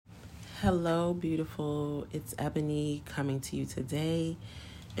Hello, beautiful. It's Ebony coming to you today,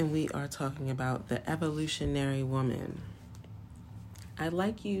 and we are talking about the evolutionary woman. I'd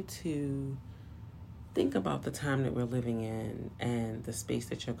like you to think about the time that we're living in and the space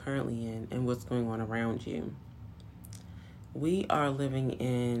that you're currently in and what's going on around you. We are living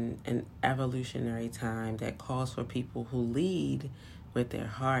in an evolutionary time that calls for people who lead with their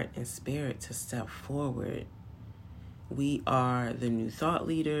heart and spirit to step forward. We are the new thought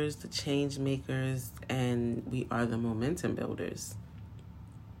leaders, the change makers, and we are the momentum builders.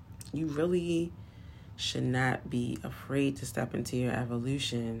 You really should not be afraid to step into your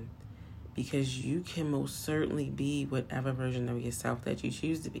evolution because you can most certainly be whatever version of yourself that you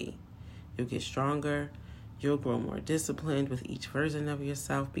choose to be. You'll get stronger. You'll grow more disciplined with each version of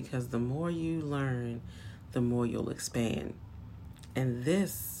yourself because the more you learn, the more you'll expand. And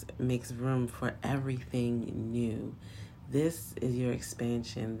this makes room for everything new. This is your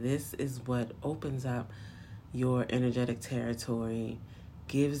expansion. This is what opens up your energetic territory,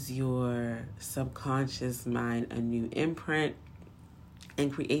 gives your subconscious mind a new imprint,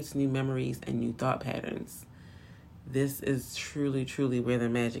 and creates new memories and new thought patterns. This is truly, truly where the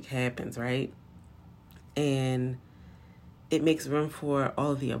magic happens, right? And it makes room for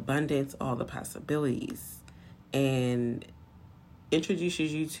all of the abundance, all the possibilities, and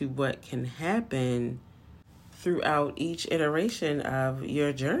introduces you to what can happen throughout each iteration of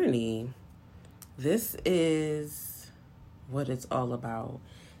your journey. This is what it's all about.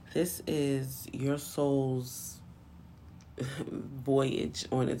 This is your soul's voyage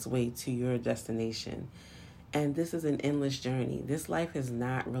on its way to your destination. And this is an endless journey. This life is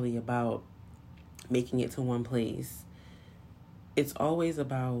not really about making it to one place. It's always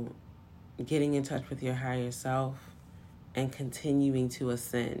about getting in touch with your higher self and continuing to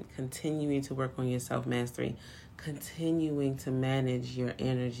ascend, continuing to work on your self-mastery, continuing to manage your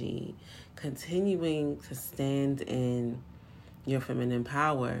energy, continuing to stand in your feminine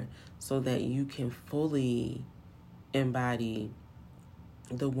power so that you can fully embody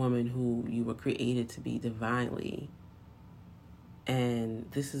the woman who you were created to be divinely. And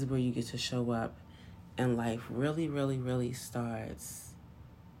this is where you get to show up and life really, really, really starts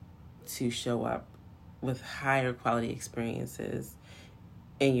to show up with higher quality experiences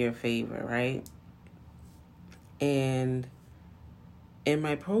in your favor, right? And in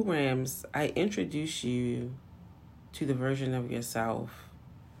my programs, I introduce you to the version of yourself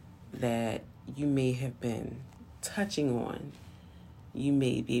that you may have been touching on. You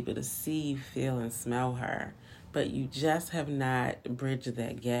may be able to see, feel, and smell her, but you just have not bridged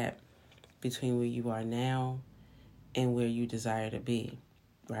that gap between where you are now and where you desire to be,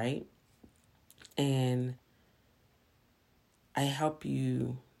 right? And I help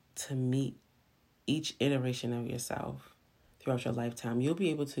you to meet each iteration of yourself throughout your lifetime. You'll be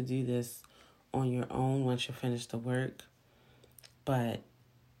able to do this on your own once you finish the work, but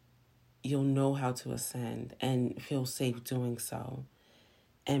you'll know how to ascend and feel safe doing so.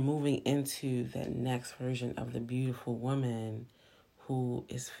 And moving into that next version of the beautiful woman who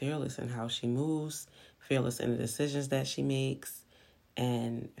is fearless in how she moves, fearless in the decisions that she makes,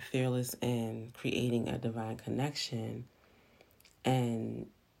 and fearless in creating a divine connection and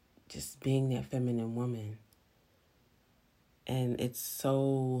just being that feminine woman. And it's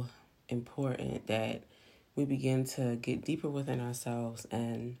so important that we begin to get deeper within ourselves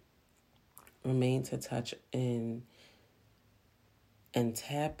and remain to touch in and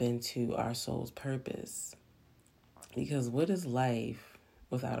tap into our soul's purpose. Because what is life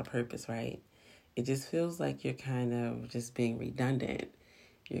without a purpose, right? It just feels like you're kind of just being redundant.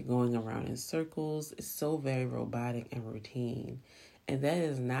 You're going around in circles. It's so very robotic and routine. And that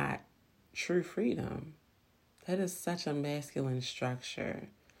is not true freedom. That is such a masculine structure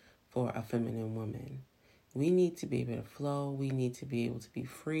for a feminine woman. We need to be able to flow. We need to be able to be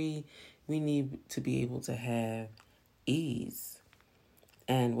free. We need to be able to have ease.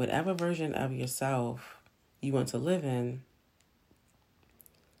 And whatever version of yourself you want to live in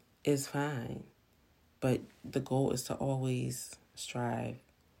is fine. But the goal is to always strive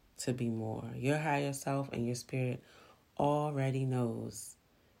to be more. Your higher self and your spirit already knows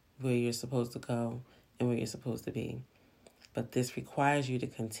where you're supposed to go and where you're supposed to be. But this requires you to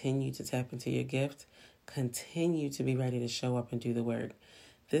continue to tap into your gift, continue to be ready to show up and do the work.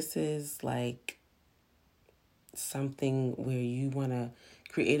 This is like something where you want to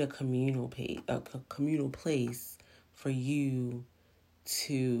create a communal place for you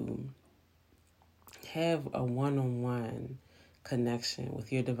to have a one-on-one connection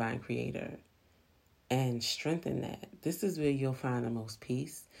with your divine creator and strengthen that. This is where you'll find the most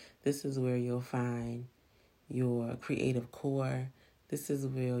peace. This is where you'll find your creative core. This is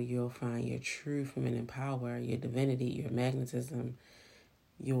where you'll find your true feminine power, your divinity, your magnetism,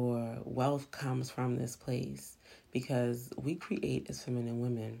 your wealth comes from this place, because we create as feminine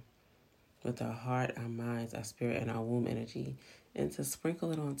women with our heart, our minds, our spirit, and our womb energy. And to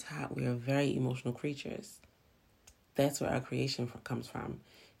sprinkle it on top, we are very emotional creatures. That's where our creation comes from.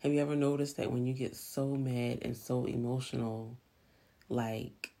 Have you ever noticed that when you get so mad and so emotional,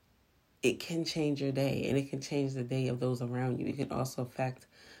 like, it can change your day, and it can change the day of those around you. It can also affect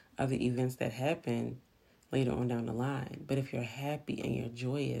other events that happen later on down the line. But if you're happy and you're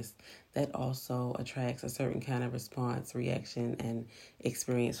joyous, that also attracts a certain kind of response, reaction, and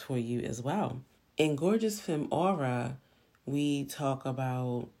experience for you as well. In Gorgeous Femme Aura, we talk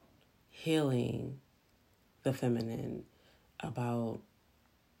about healing the feminine, about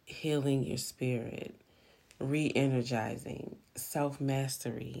healing your spirit, re-energizing,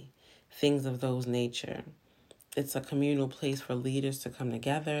 self-mastery, things of those nature. It's a communal place for leaders to come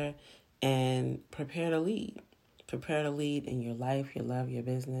together and prepare to lead. Prepare to lead in your life, your love, your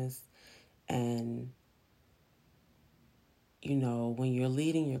business. And, when you're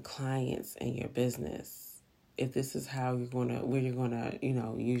leading your clients and your business, if this is how where you're going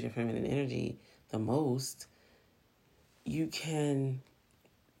to, use your feminine energy the most, you can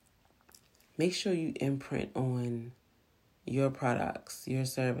make sure you imprint on your products, your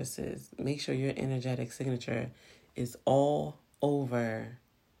services. Make sure your energetic signature is all over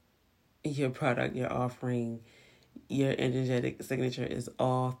your product, your offering. Your energetic signature is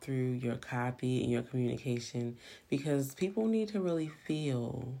all through your copy and your communication, because people need to really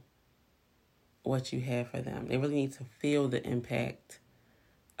feel what you have for them. They really need to feel the impact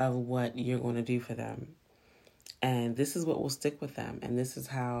of what you're going to do for them. And this is what will stick with them. And this is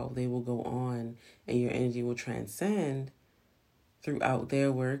how they will go on, and your energy will transcend throughout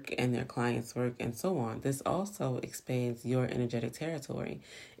their work and their clients' work and so on. This also expands your energetic territory.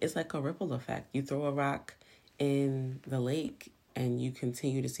 It's like a ripple effect. You throw a rock in the lake and you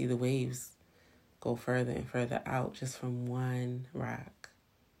continue to see the waves go further and further out just from one rock.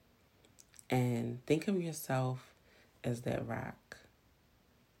 And think of yourself as that rock.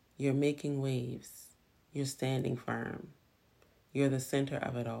 You're making waves. You're standing firm. You're the center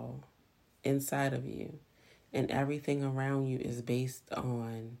of it all, inside of you. And everything around you is based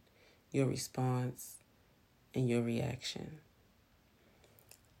on your response and your reaction.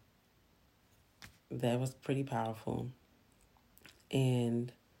 That was pretty powerful.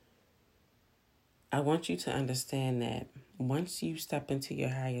 And I want you to understand that once you step into your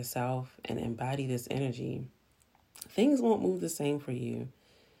higher self and embody this energy, things won't move the same for you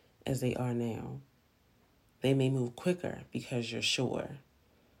as they are now. They may move quicker because you're sure.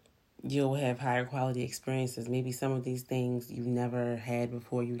 You'll have higher quality experiences. Maybe some of these things you've never had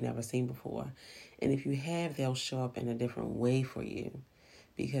before, you've never seen before. And if you have, they'll show up in a different way for you,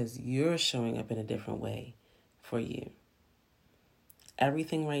 because you're showing up in a different way for you.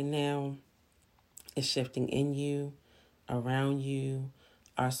 Everything right now is shifting in you, around you.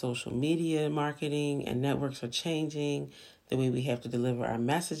 Our social media marketing and networks are changing. The way we have to deliver our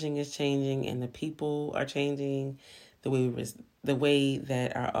messaging is changing, and the people are changing. The way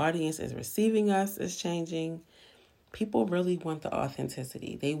that our audience is receiving us is changing. People really want the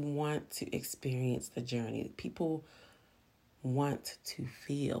authenticity. They want to experience the journey. People want to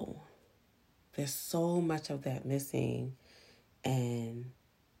feel. There's so much of that missing, and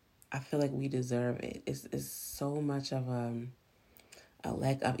I feel like we deserve it. It's so much of a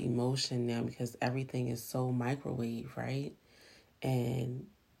lack of emotion now, because everything is so microwave, right? And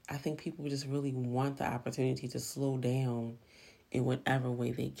I think people just really want the opportunity to slow down in whatever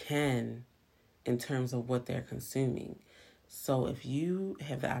way they can in terms of what they're consuming. So if you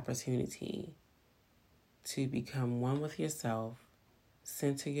have the opportunity to become one with yourself,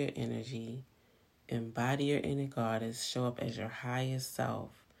 center your energy, embody your inner goddess, show up as your highest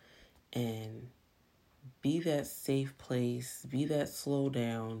self, and be that safe place, be that slow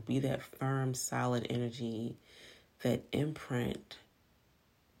down, be that firm, solid energy, that imprint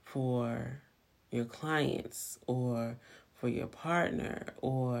for your clients or for your partner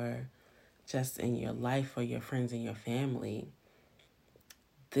or just in your life for your friends and your family.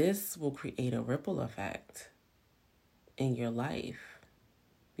 This will create a ripple effect in your life,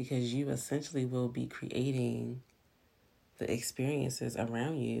 because you essentially will be creating the experiences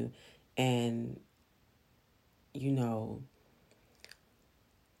around you and,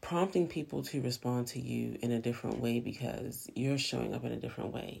 prompting people to respond to you in a different way, because you're showing up in a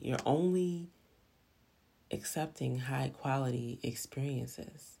different way. You're only accepting high quality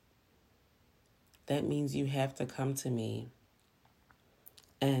experiences. That means you have to come to me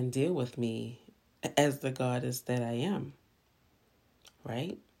and deal with me as the goddess that I am.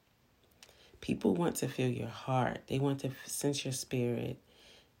 right? People want to feel your heart. They want to sense your spirit.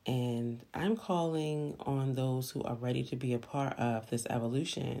 And I'm calling on those who are ready to be a part of this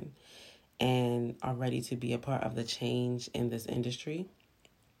evolution and are ready to be a part of the change in this industry,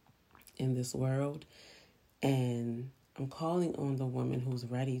 in this world. And I'm calling on the woman who's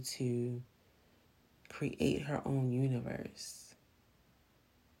ready to create her own universe.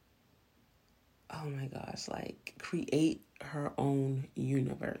 Oh my gosh, like create her own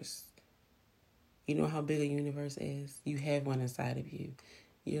universe. You know how big a universe is? You have one inside of you.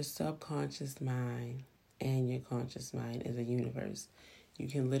 Your subconscious mind and your conscious mind is a universe. You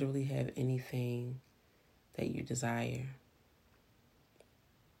can literally have anything that you desire.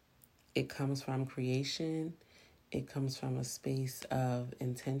 It comes from creation. It comes from a space of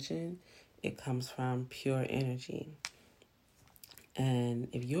intention. It comes from pure energy. And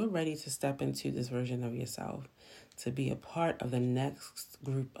if you're ready to step into this version of yourself, to be a part of the next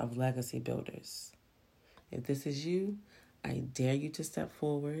group of legacy builders, if this is you, I dare you to step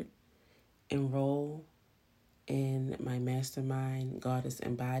forward, enroll in my mastermind, Goddess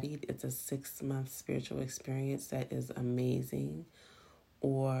Embodied. It's a 6-month spiritual experience that is amazing.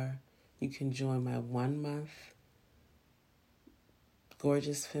 Or you can join my 1-month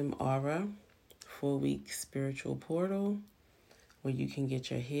Gorgeous Femme Aura 4-week spiritual portal, where you can get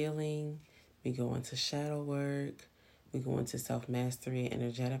your healing. We go into shadow work. We go into self-mastery,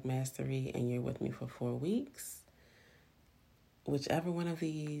 energetic mastery, and you're with me for 4 weeks. Whichever one of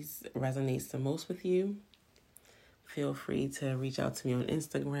these resonates the most with you, feel free to reach out to me on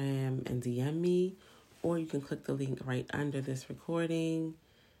Instagram and DM me, or you can click the link right under this recording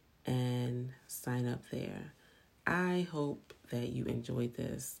and sign up there. I hope that you enjoyed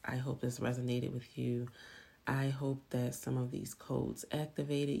this. I hope this resonated with you. I hope that some of these codes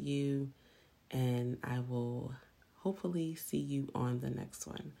activated you, and I will hopefully see you on the next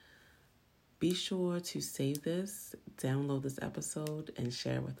one. Be sure to save this, download this episode, and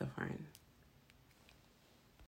share with a friend.